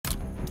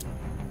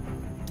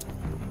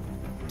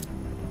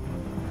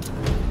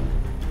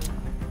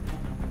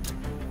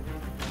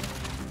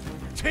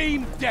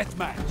Team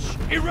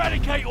deathmatch.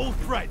 Eradicate all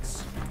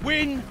threats.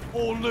 Win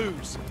or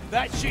lose.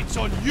 That shit's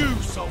on you,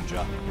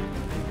 soldier.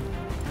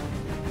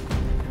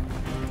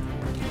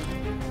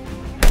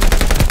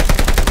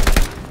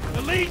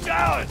 The lead's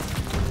ours!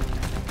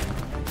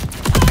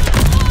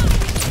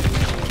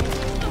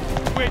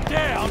 We're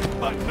down,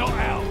 but not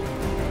out.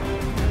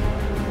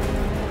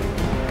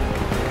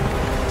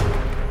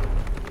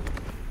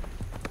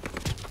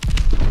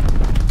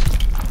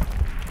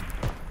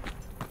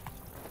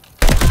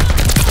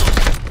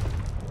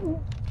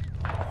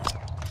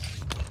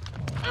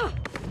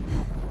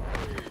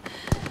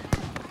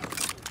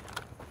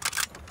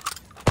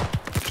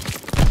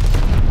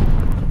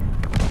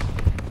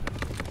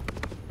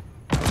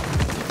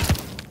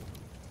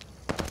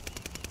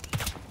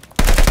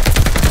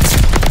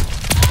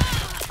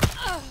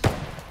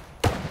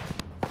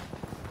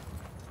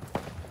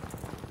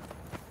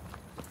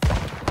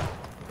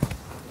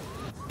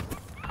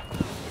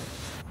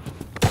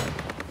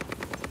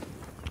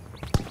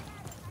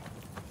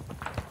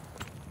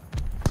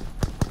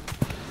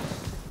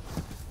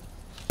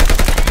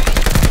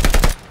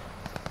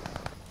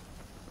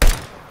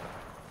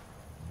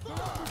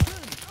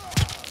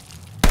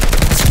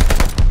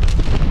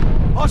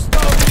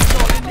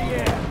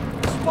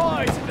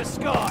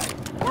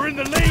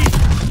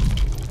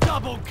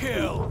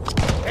 Kill!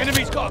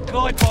 Enemy's got a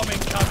glide bomb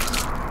incoming!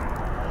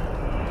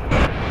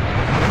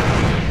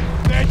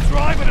 They're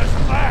driving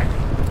us back!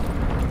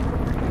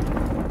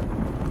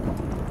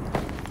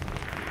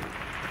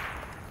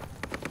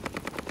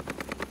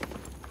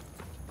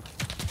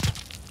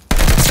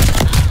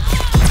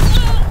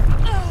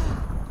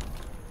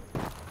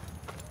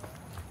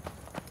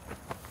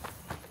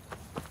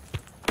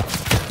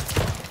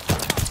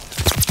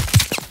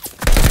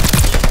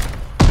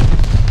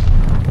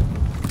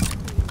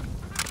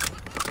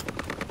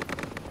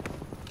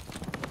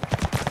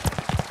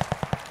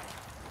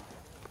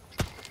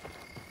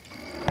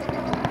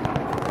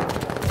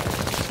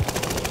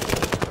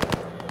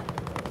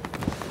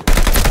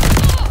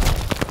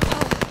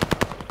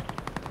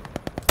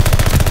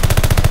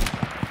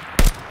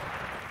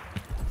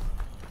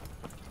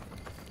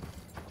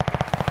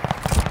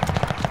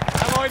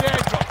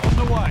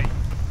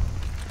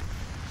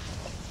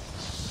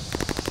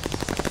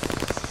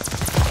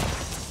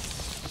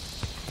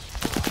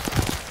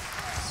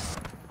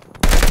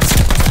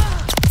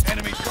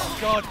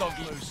 Guard dog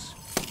loose.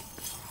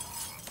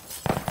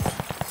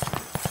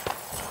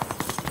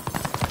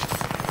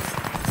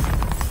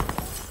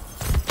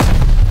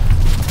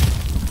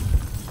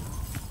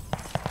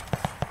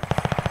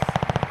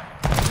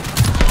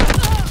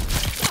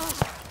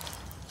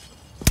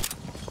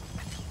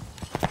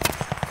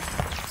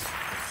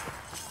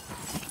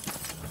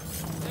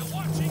 They're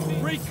watching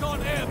me.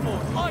 Recon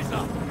airborne, eyes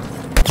up.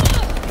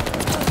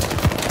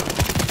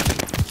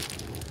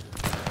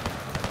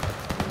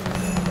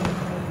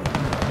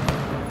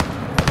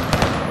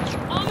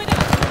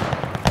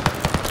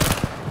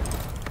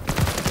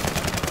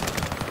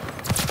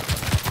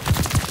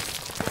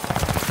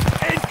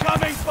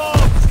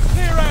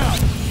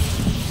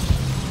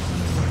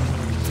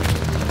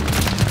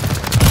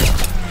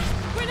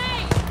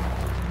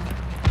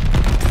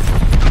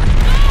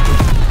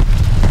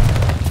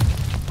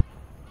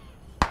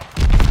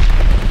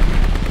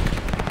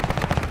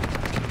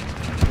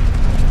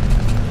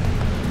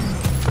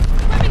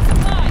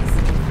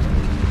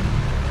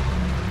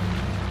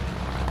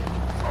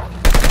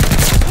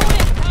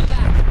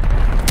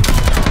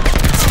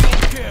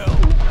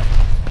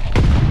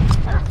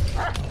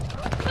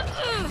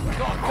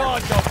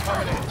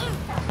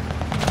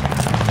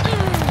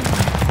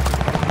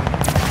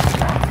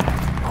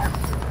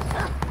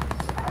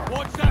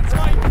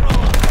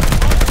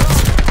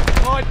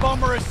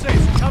 Bomber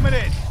assist coming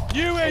in.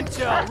 New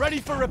intel ready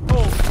for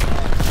report.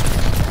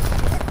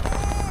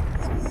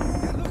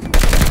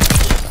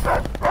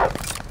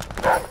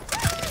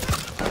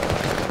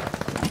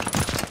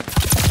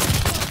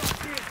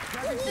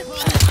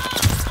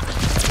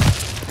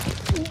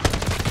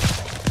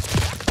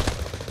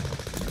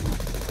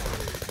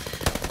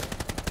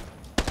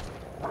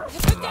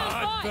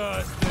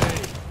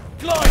 Bloodthirsty.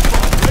 Glide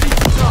bomb ready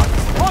for touch.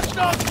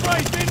 Hostile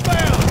strafe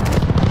inbound.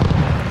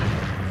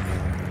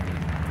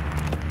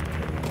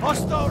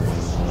 Hostile!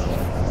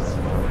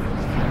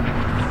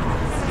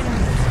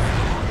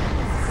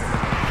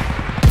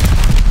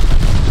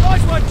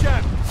 Nice one,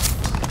 champ!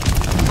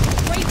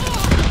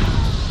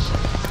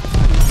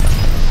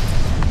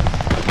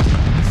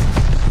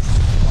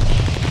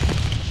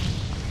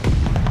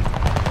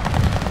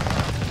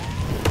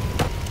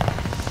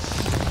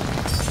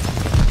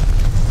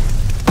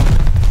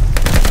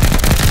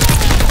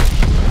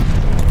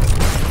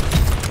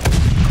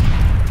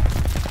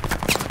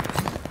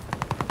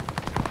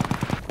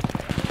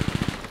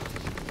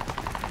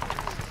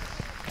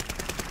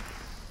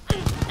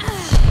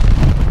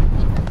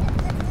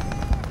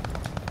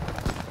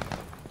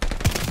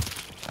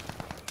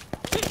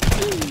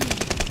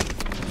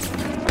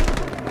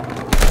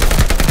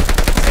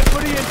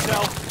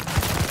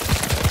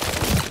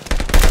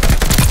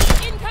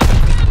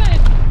 Incoming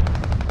cannon!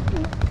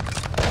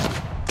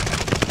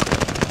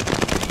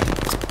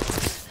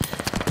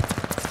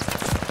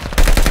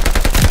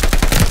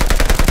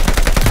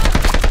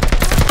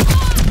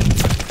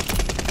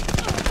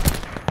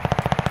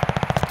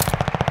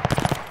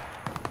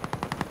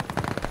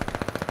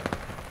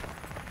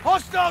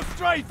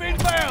 strafe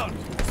inbound!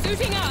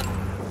 Suiting up!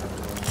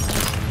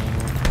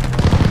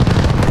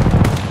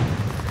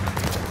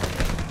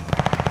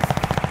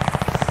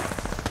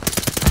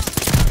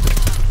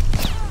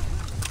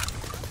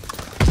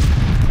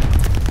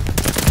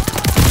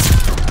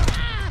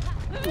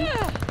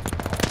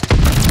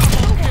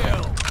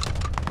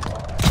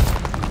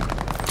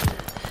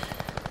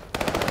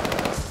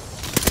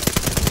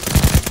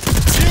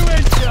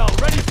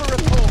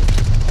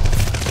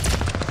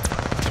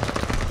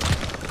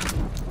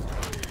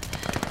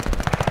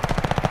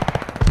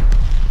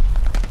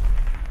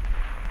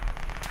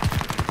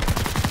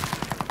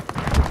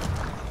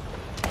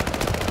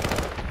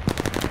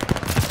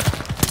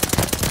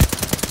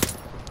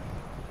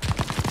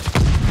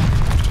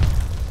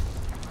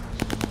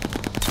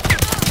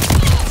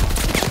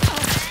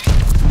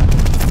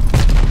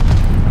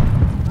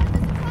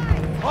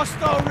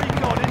 Hostile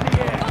recon in the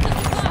air.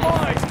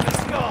 Spies in the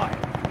sky.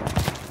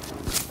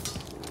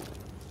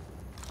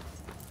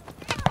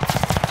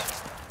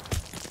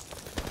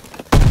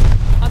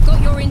 I've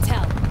got your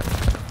intel.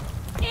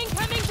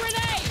 Incoming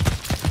grenade!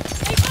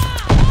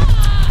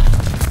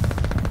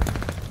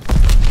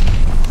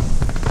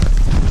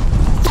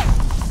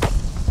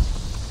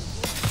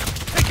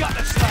 Pick up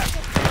the slack.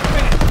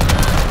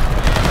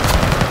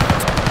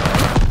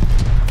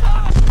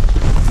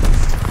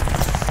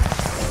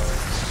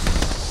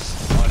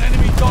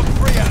 Dog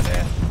free out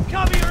there.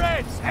 Cover your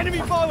heads! Enemy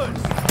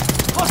followers!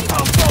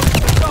 Hostile dogs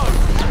to go!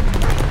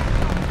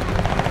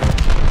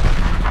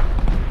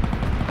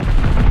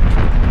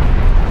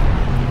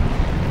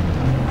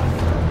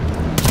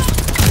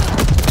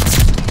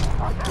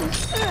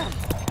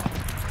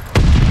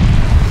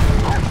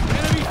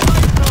 Enemy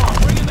plane car,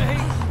 bringing the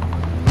heat!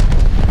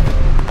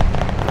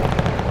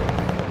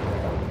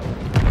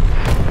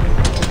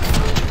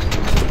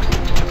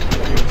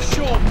 You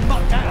sure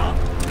mucked that up!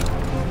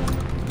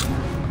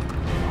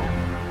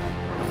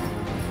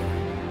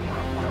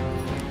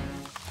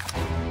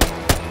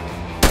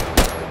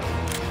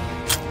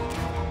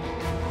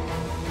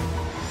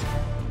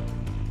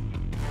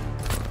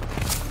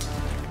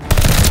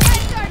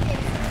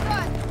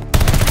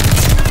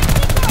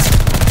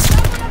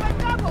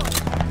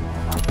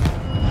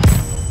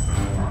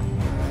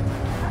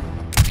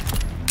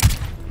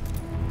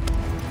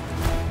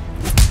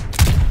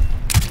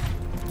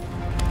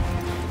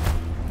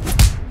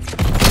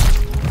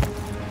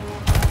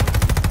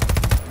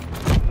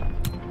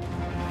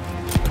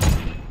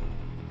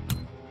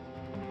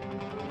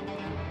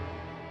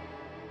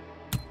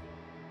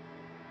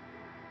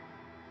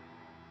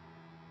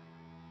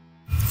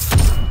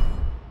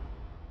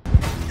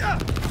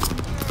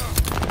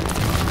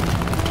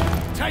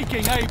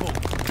 Taking Able.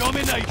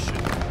 Domination.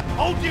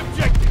 Hold the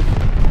objective.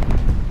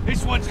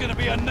 This one's gonna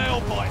be a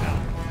nail-biter.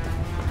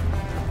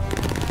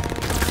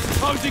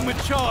 Closing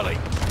with Charlie.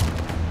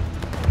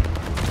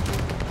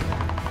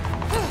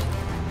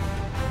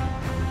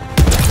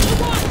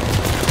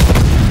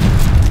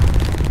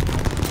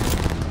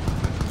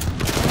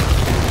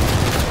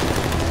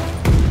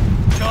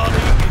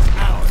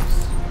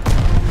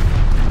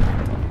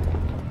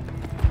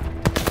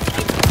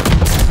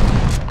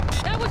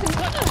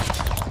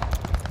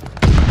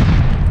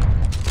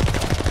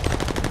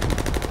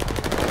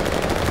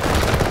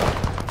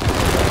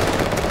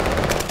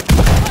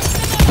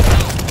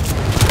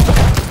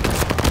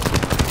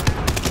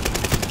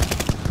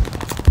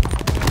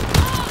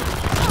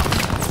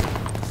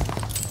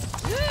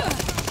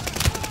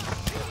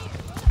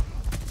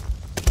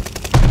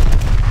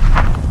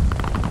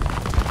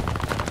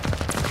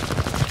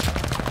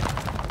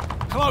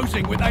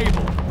 Closing with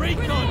Able.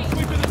 Recon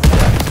sweeping the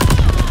stairs.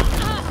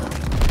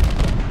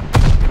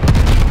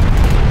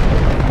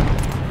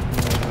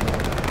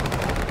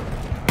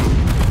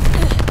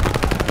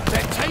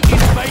 They're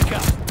taking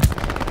Baker.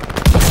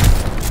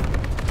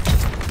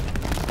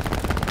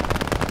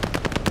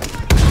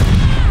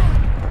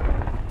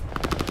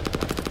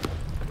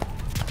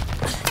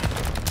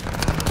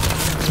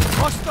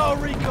 Hostile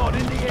recon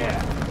in the air.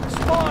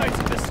 Spies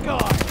in the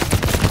sky.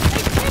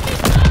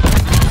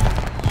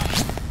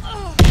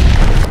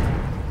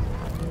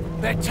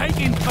 They're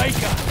taking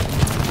Baker!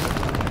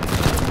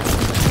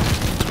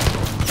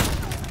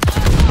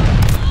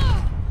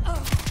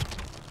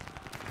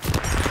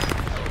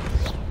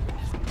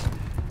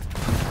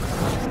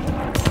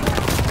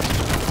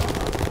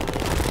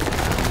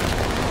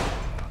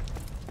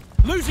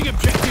 Losing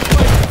objective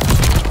Baker!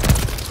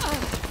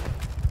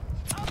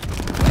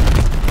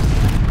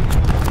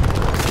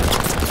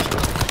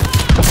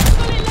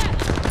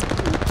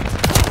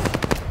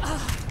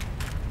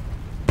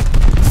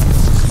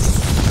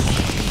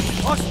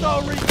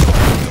 Hostile recon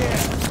in the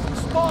air!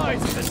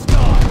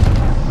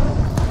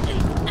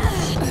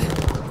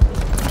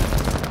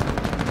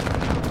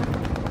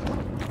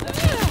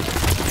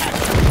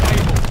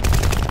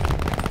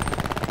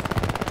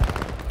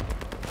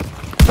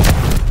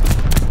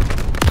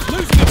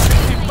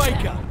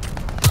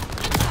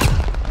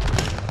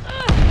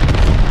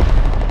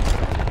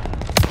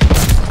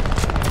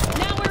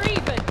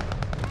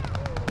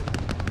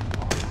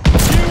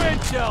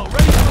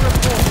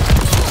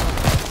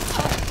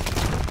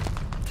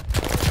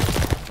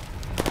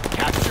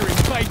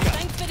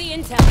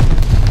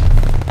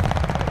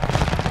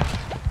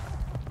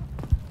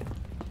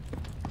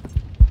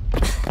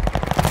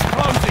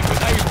 Closing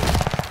with Able.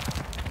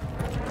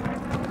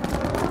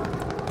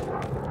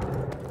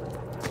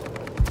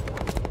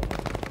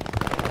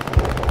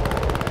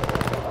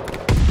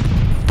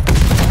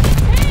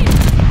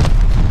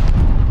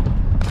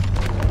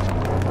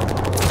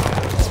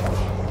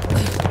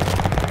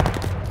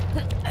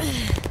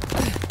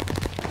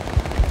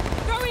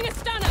 Throwing a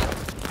stunner.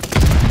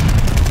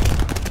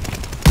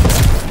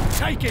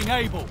 Taking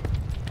Able.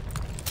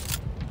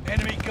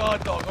 Enemy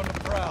guard dog on the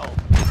prowl.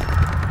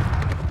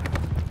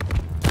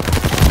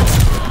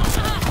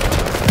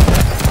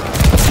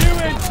 New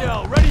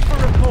intel, ready for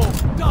report.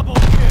 Double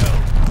kill.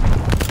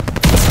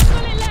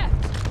 Bullet left.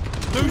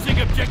 Losing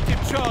objective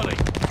Charlie.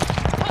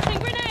 Tossing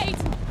grenade.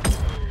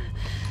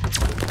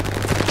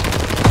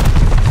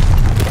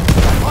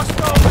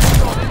 Hostile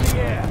recon in the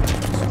air.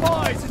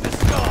 Spies in the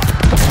sky.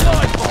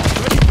 Live bomb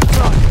ready for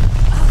target.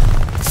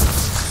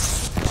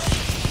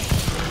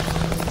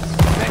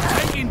 They're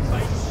taking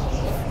base.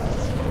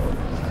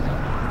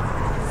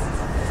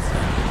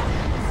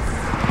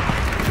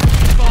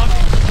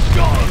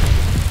 Gone.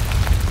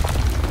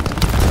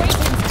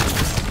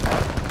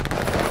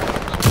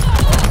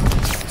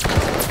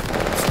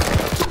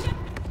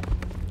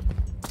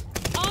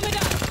 Armored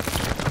up.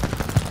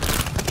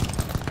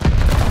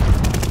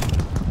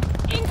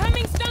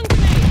 Incoming stun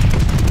grenade.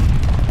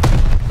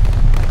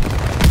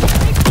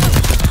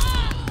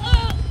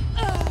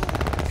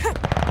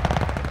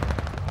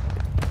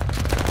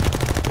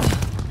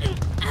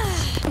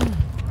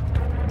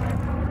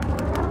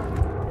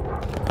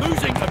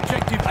 Losing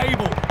objective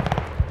Able.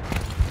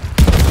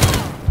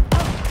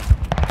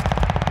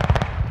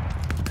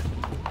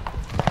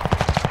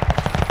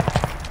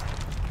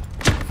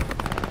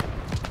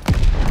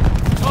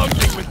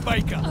 Closing with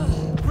Baker.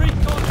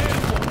 Recon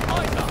airborne.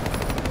 Eyes up.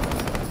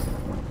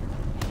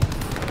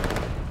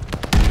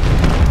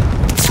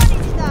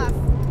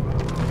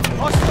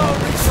 Hostile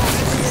recon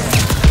in the air.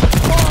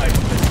 Spies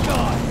in the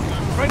sky.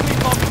 Friendly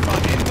bombing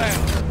run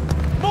inbound.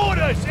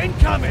 Mortars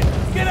incoming.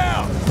 Get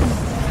out.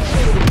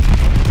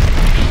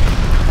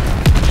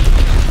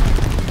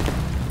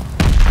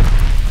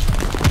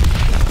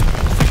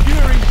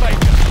 Securing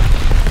Baker.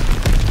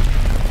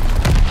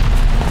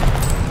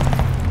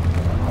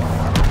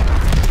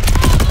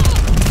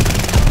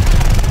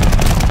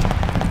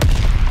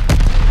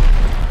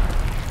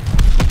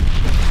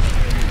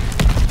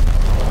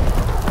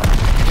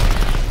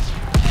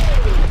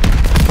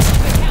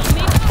 Count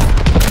me.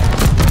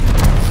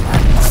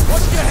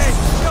 Watch your head.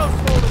 Shells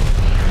falling.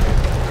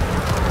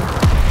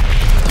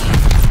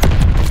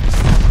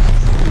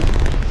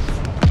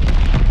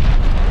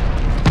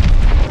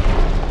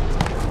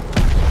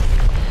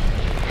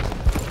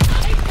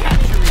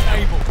 Capturing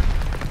Able.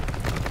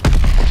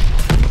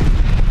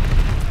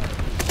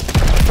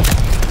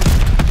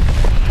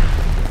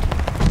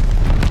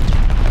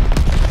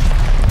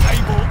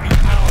 Able is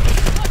out.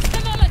 Watch the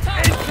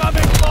Molotov.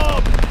 Incoming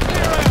bomb!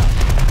 Clear out!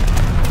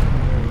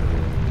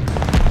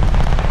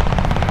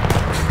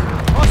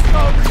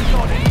 Hostile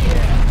recon in the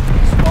air.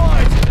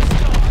 Spies in the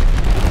sky.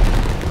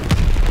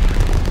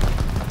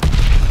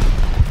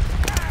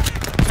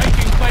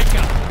 Taking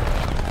Baker.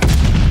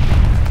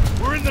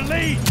 We're in the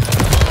lead.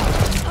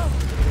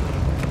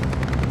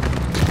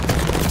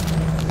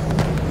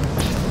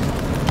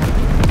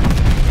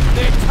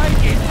 They're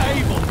taking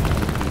Able.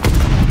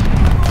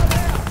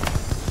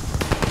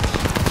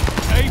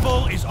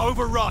 Able is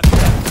overrun.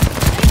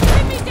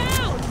 Pin me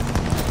down.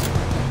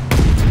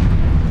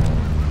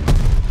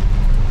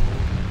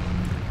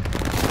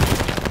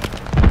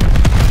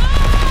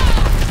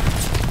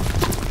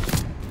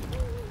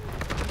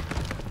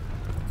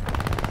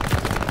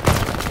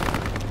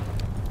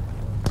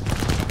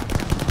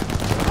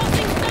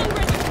 Tossing stun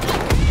grenade.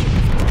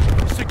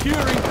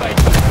 Securing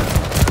Baker.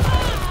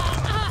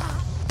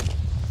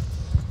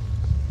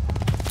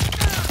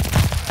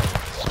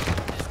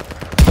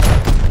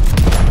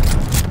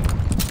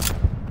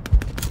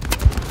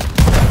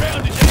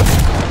 Round is in.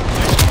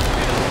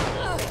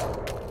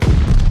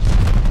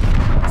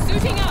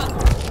 Suiting up.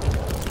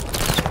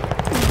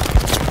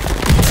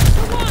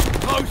 For one.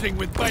 Closing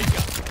with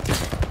Baker.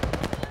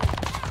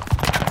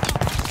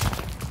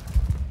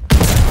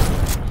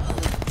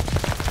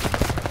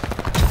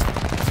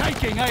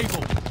 Taking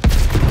Able.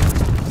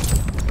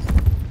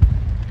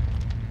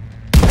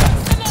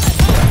 The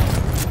Molotov.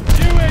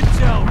 New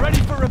intel,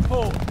 ready for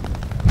report.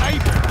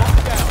 Able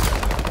locked down.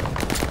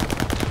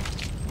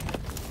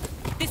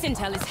 This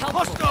intel is helpful.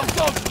 Hostile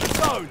dogs in the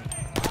zone.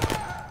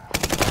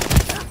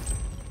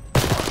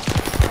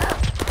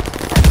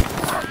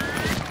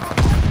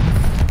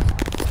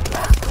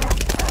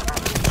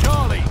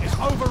 Charlie is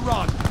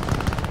overrun.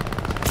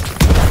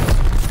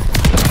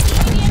 The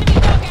enemy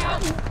dog out. Enemy dog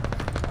down.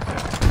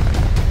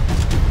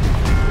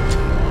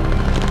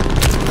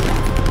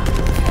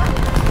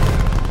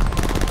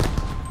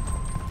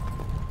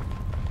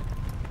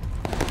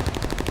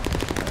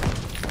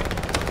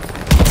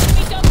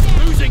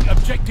 Losing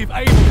objective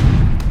Able.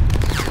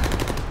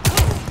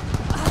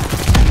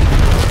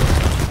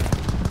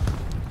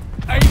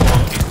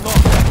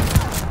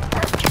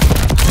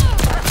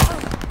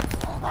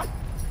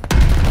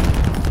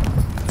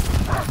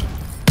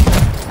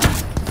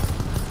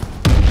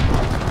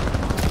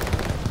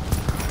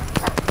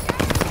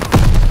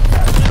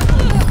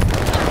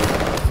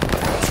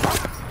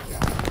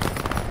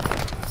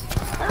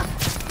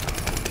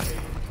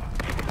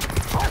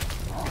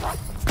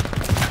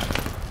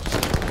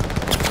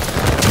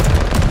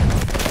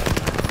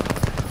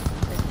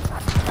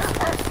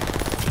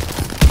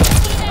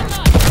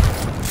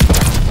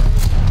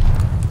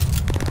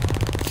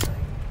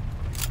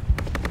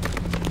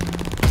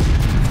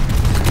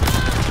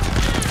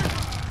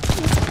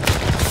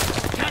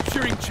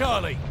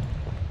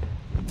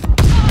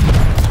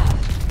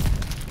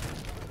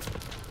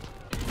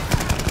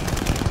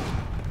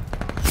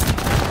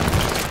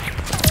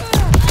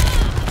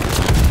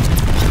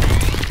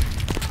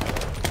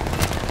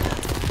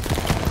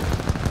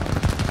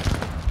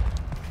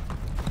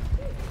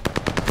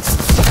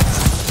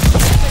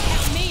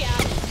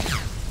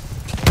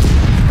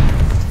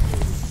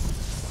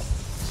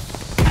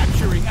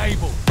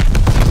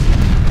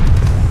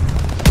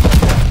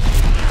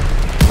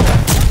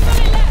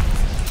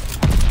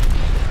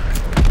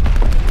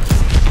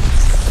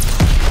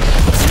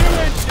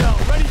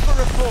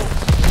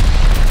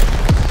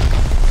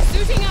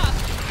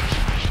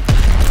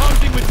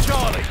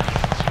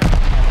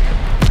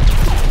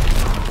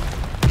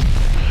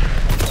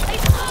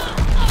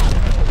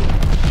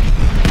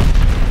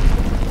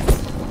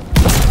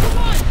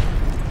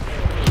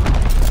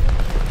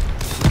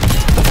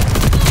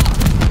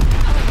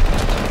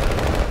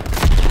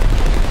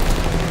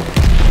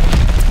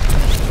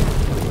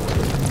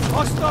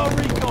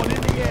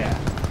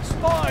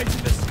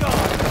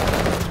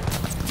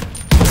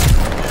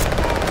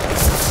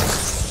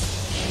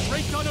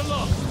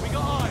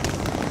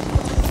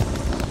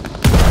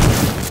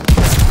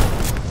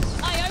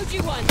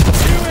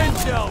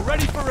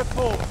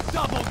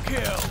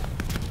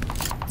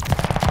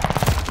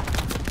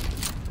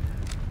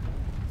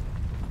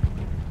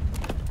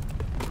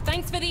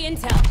 Thanks for the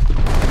intel.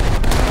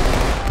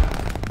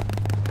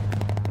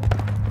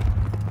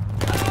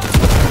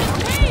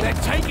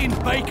 They're taking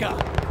Baker.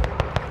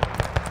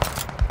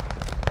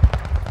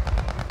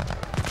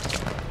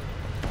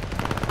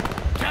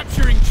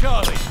 Capturing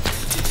Charlie.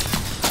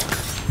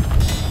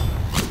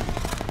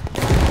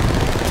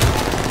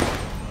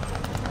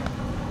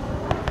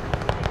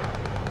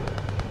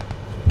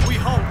 We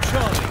hold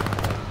Charlie.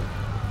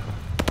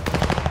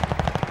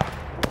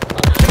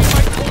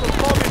 Teammate pulled a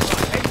bomb in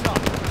front, heading up.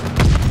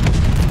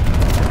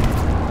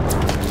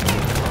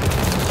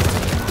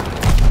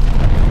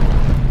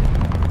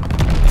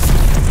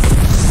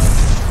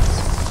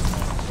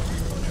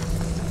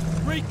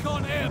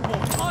 Recon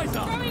airborne, eyes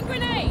up. Throwing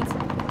grenade.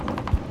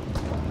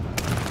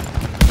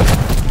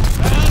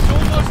 And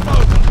almost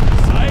over.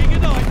 Saying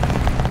goodnight.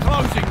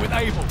 Closing with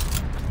Able.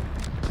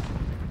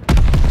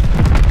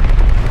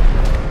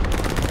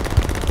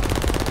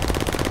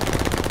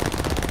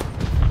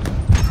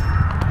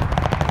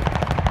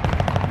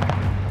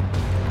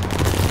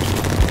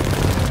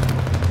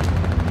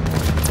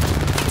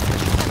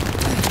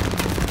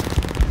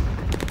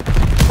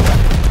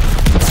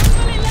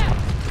 Fully left.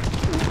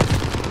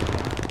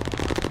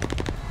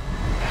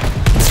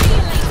 See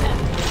you later.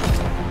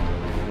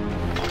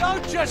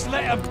 Don't just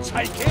let them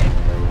take it.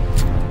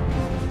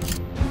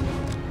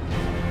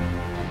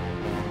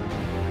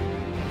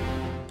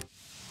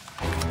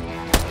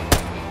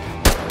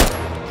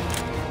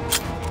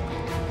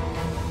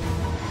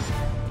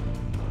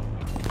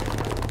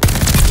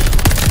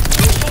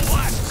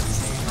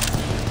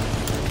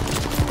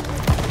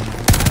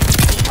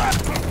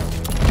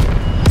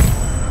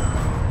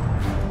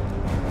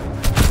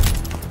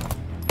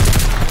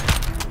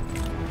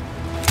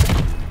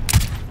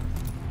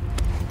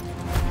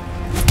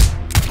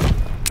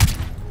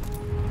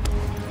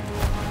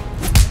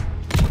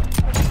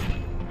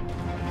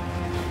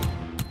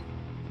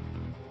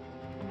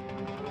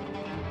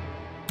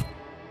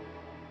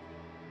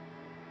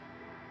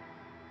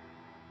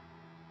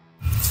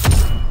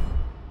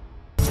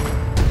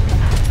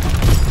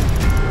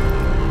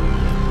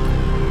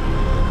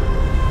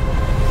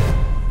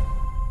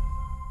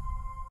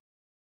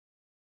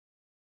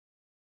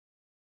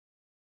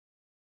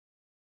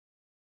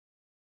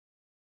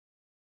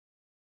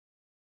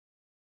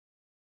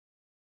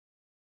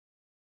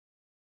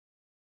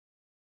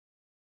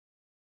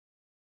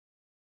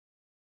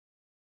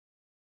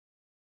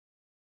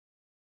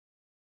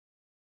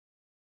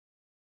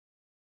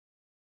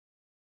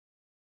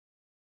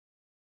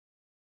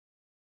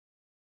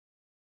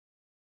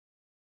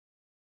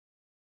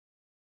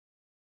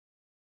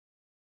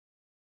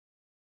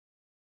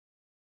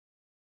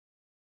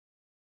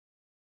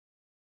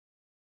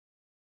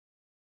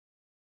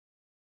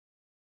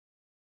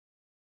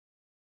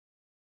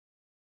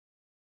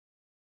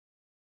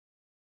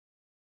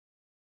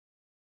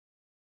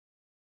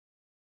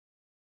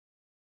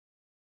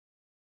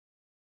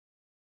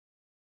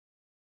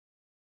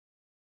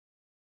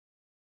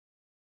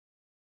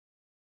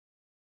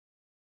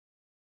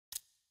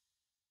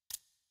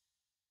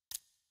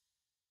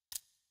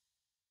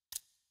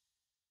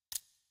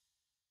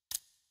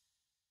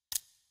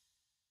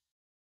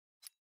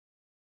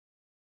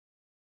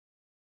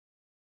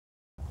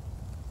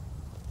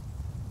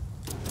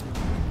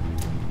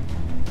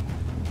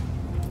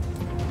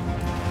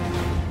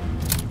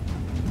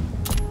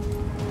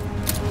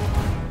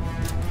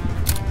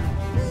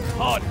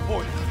 Hard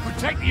point.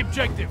 Protect the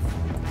objective.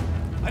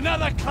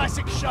 Another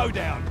classic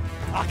showdown.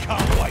 I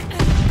can't wait.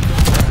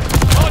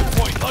 Hard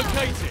point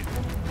located.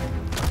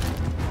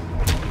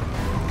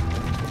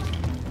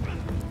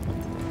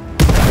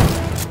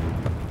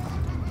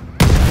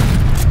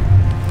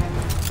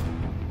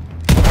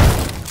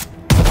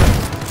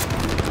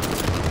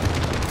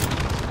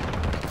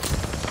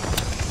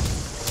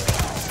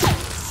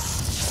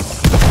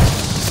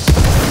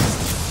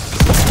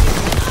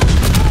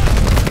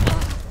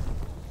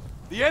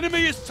 The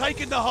enemy has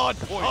taken the hard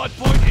point. Hard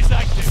point is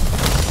active.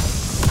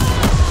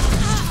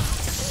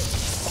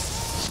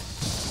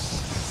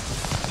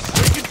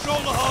 We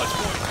control the hard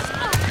point.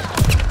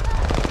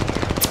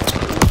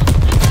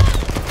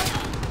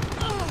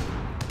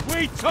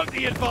 We took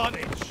the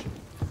advantage.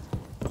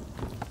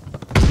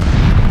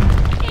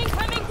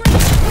 Incoming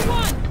grenade number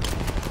 1.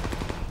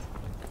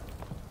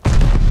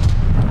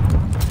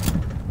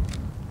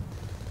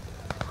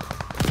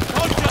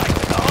 Contact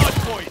at the hard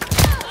point.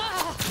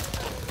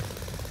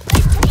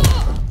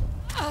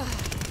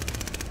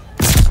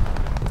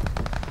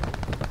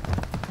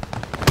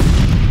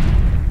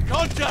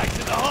 Contact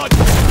at the hard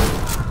point.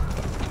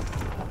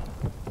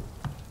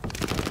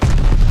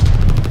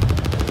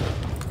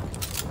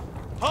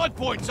 Hard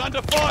point's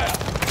under fire.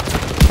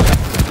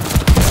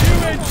 New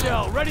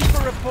intel, ready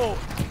for report.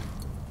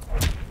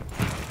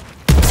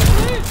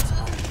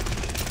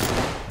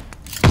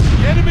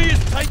 The enemy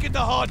has taken the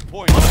hard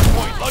point. Hard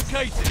point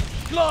located.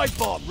 Glide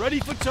bomb, ready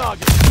for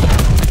target.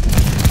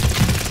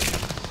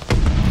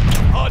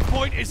 Hard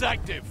point is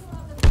active.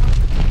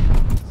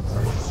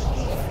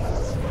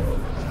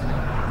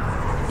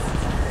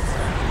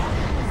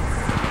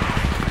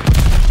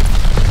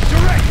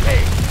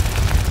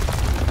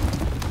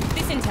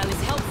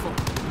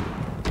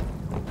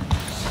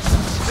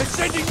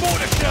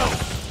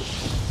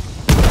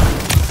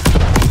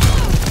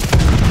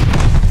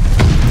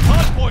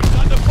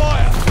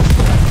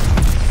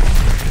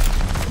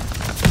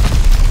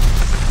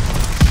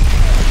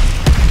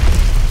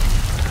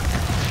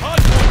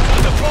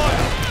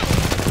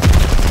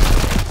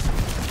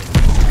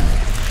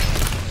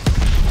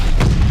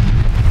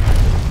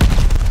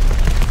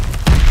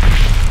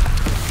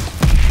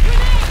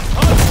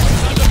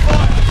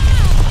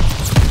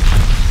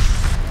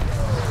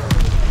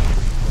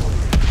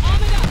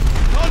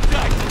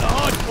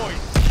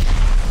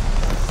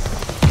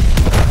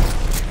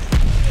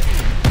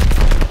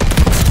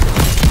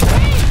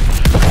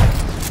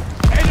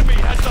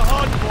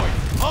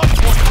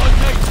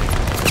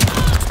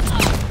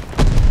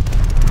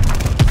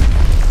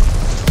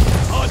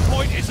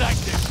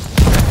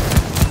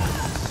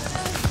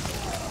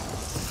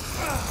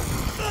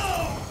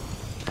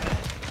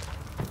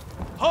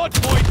 Hard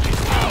point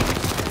is out.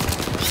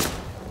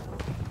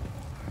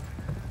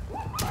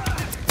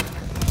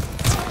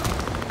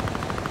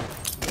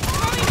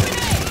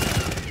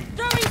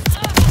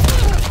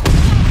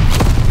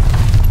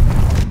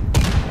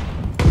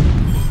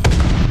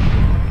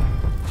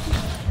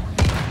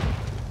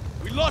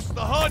 We lost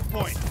the hard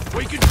point.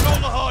 We control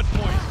the hard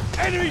point.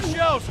 Enemy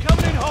shells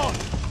coming in hot.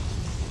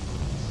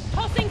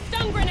 Tossing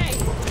stun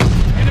grenade!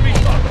 Enemy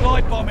got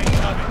glide bombing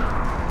coming.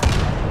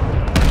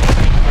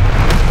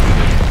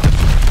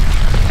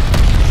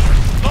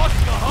 Lost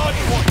the hard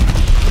point.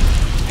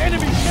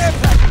 Enemy care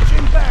package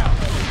inbound.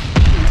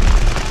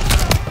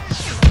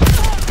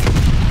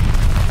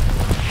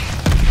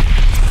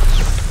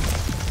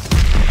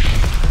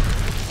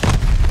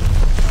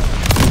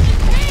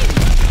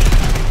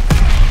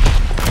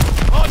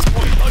 Hard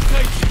point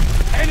location.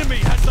 Enemy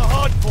has the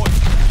hard point.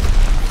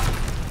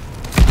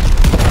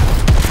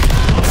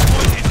 Hard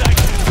point is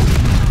active.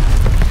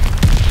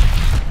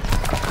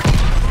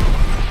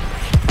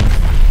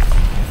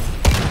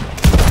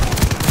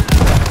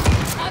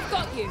 I've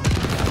got you!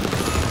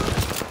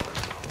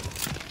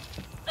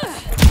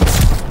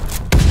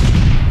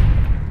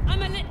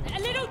 I'm a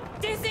little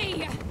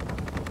dizzy!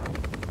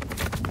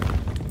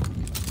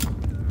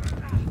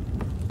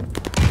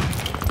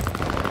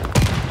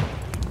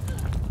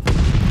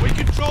 We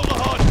control the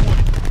hard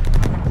point.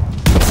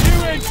 New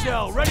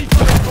intel, ready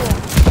for report.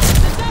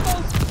 The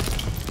double!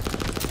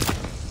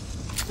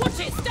 Watch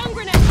it, stun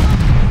grenade!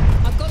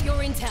 I've got your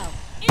intel.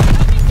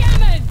 Incoming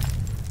gammon!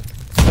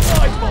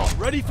 Glide bomb,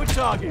 ready for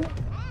target.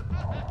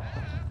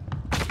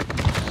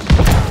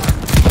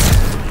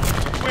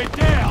 We're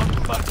down,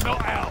 but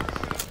not out.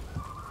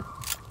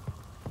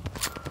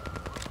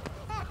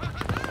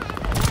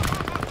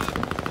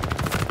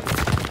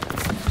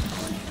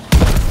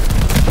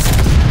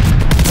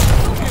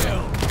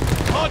 Kill.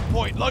 Hard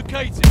point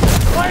located.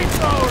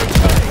 Flamethrower is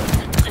ready.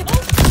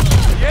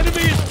 The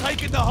enemy has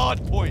taken the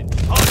hard point.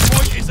 Hard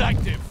point is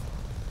active.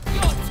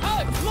 You're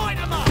toast! Light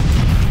them up.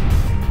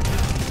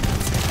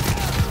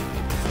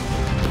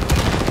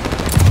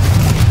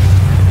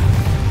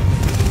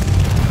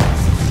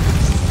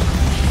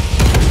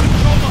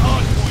 Control the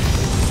hard point.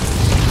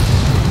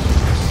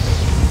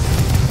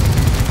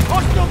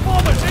 Hostile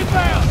bombers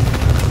inbound.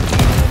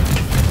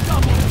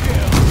 Double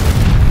kill.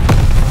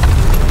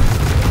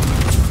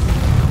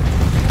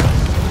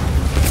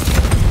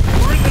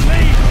 We're in the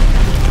lead.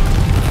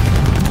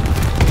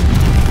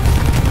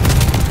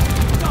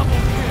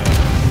 Double kill.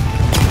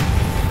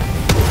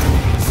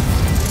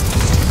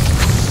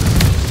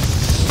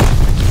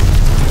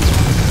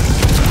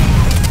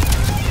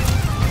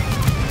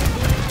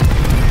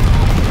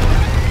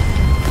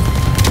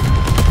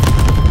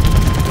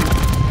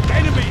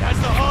 Enemy has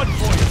the hard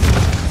point.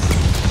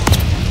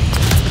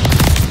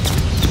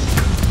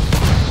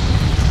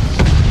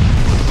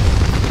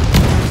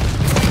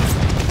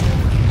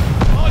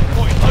 Hard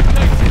point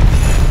located.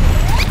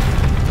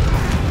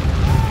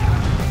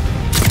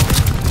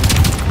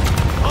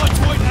 Hard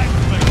point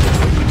activated.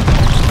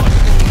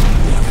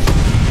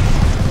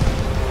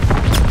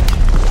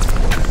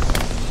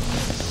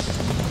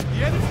 The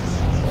enemy.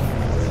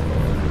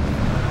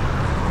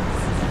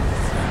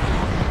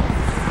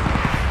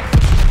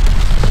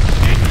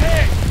 In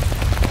here.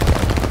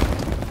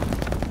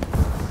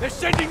 They're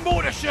sending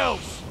mortar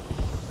shells.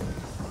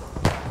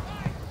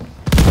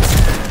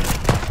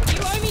 You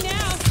owe me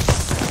now!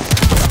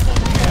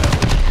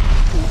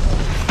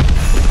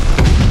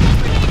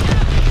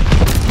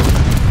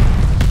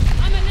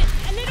 I'm a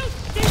little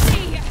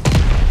dizzy!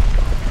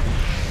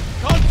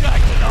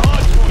 Contact at the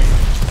hard point.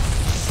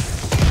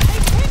 They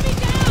pin me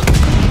down!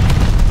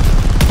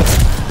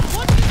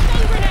 Watch the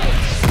stun grenade!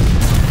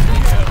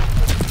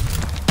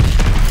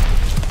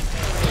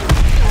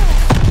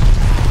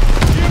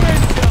 New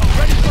intel,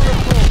 ready for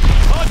report.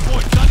 Hard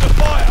point's under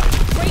fire.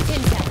 Great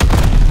intel!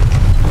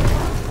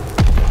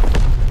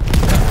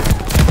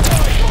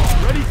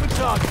 Ready for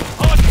target.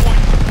 Hard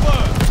point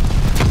confirmed.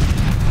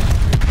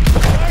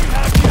 They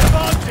have the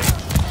advantage.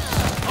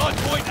 Hard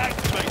point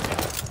activated.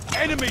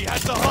 Enemy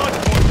has the hard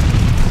point.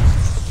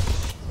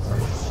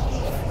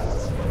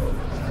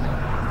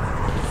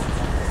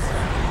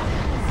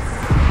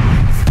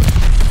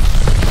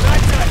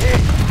 That's a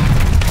hit.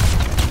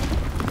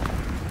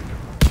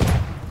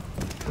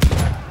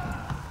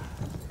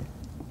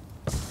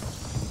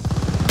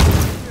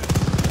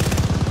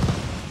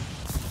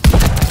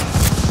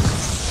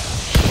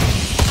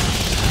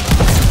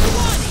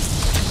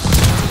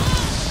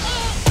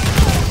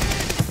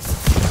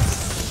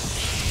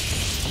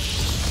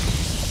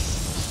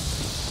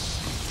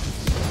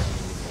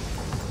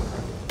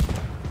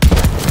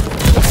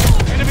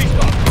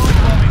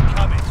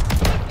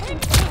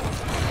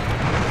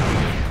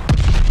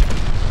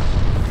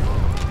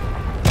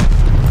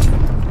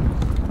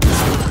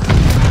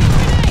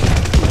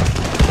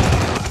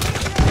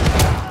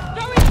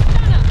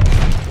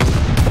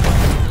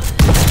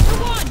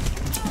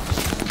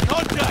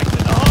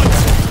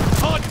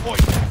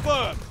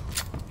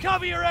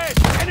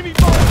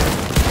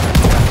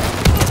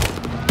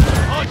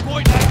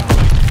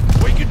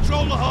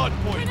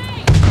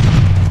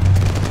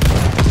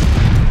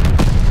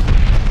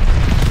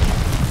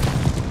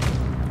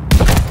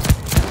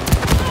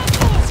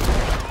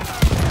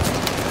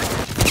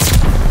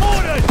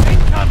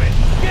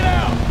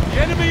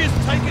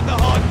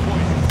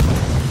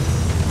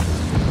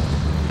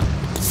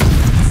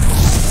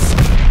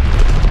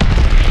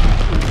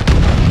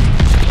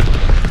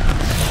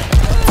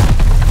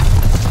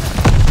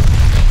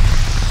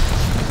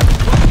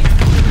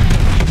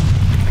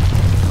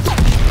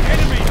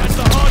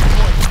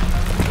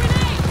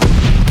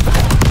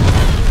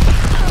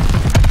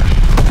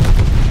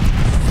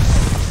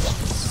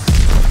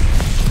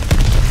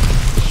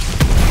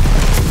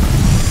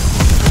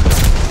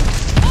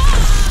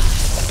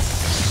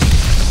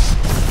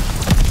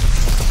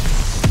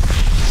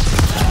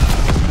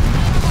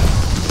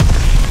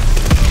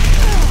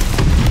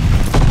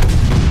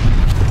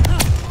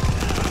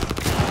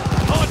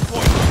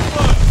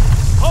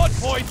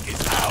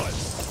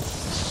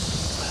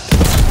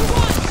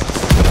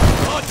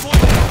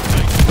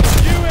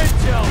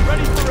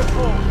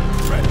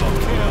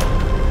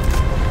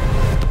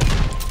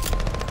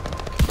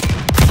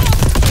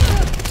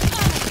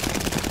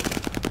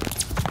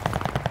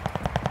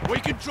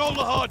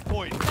 the hard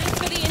point. Thanks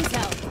for the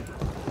intel.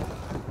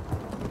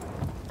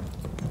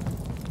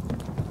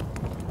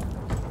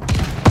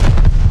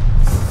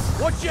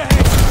 Watch your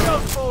head,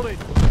 shells falling.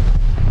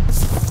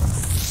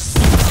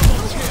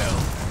 Double kill.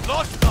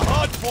 Lost the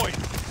hard point.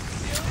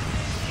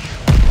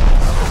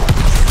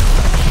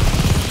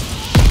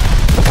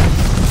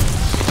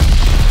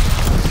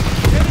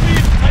 The enemy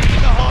is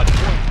taking the hard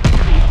point.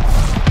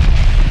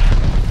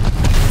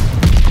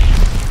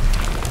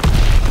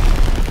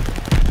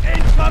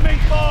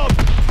 Incoming bomb!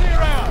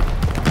 Clear out!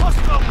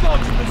 Hostile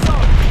dodge in the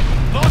zone!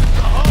 Lost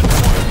the hard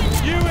point!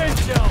 New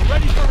intel,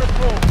 ready for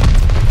report!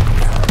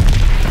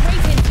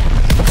 Great intel.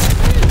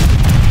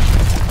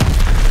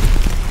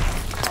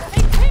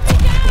 They pin me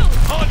down!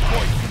 Hard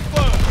point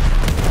confirmed!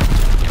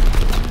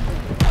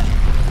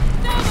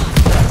 Therma!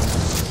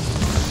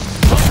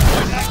 Hard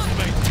point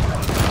activated!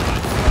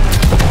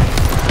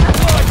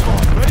 Glide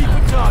bomb, ready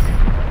for target!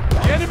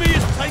 The enemy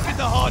has taken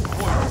the hard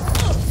point!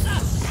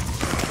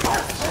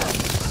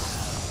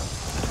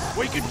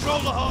 We control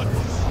the hard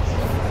point!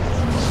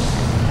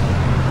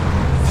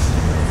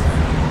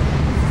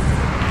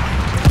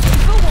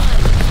 For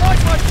one.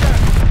 Fight my chap!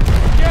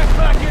 Get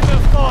back in the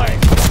fight!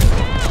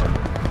 Down!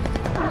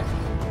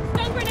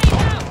 Stun grenade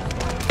out!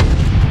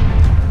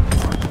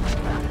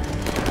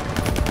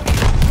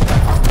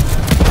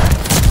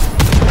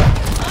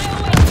 I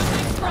always come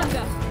back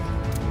stronger.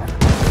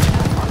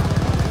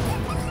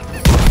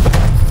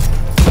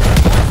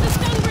 What's the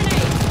stun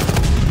grenade?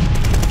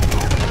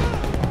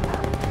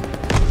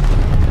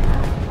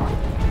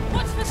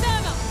 What's for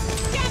thermal?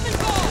 Gammon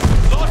ball!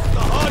 Lost the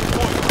hard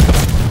point!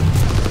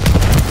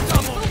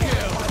 Double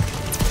kill!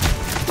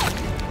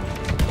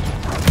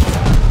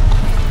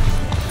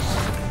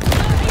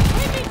 They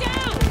pin me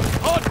down!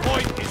 Hard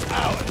point is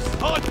ours!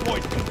 Hard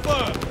point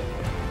confirmed!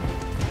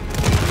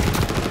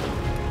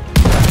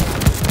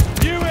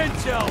 New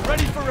intel,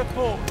 ready for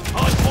report!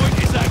 Hard point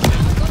is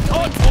active!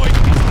 Hard point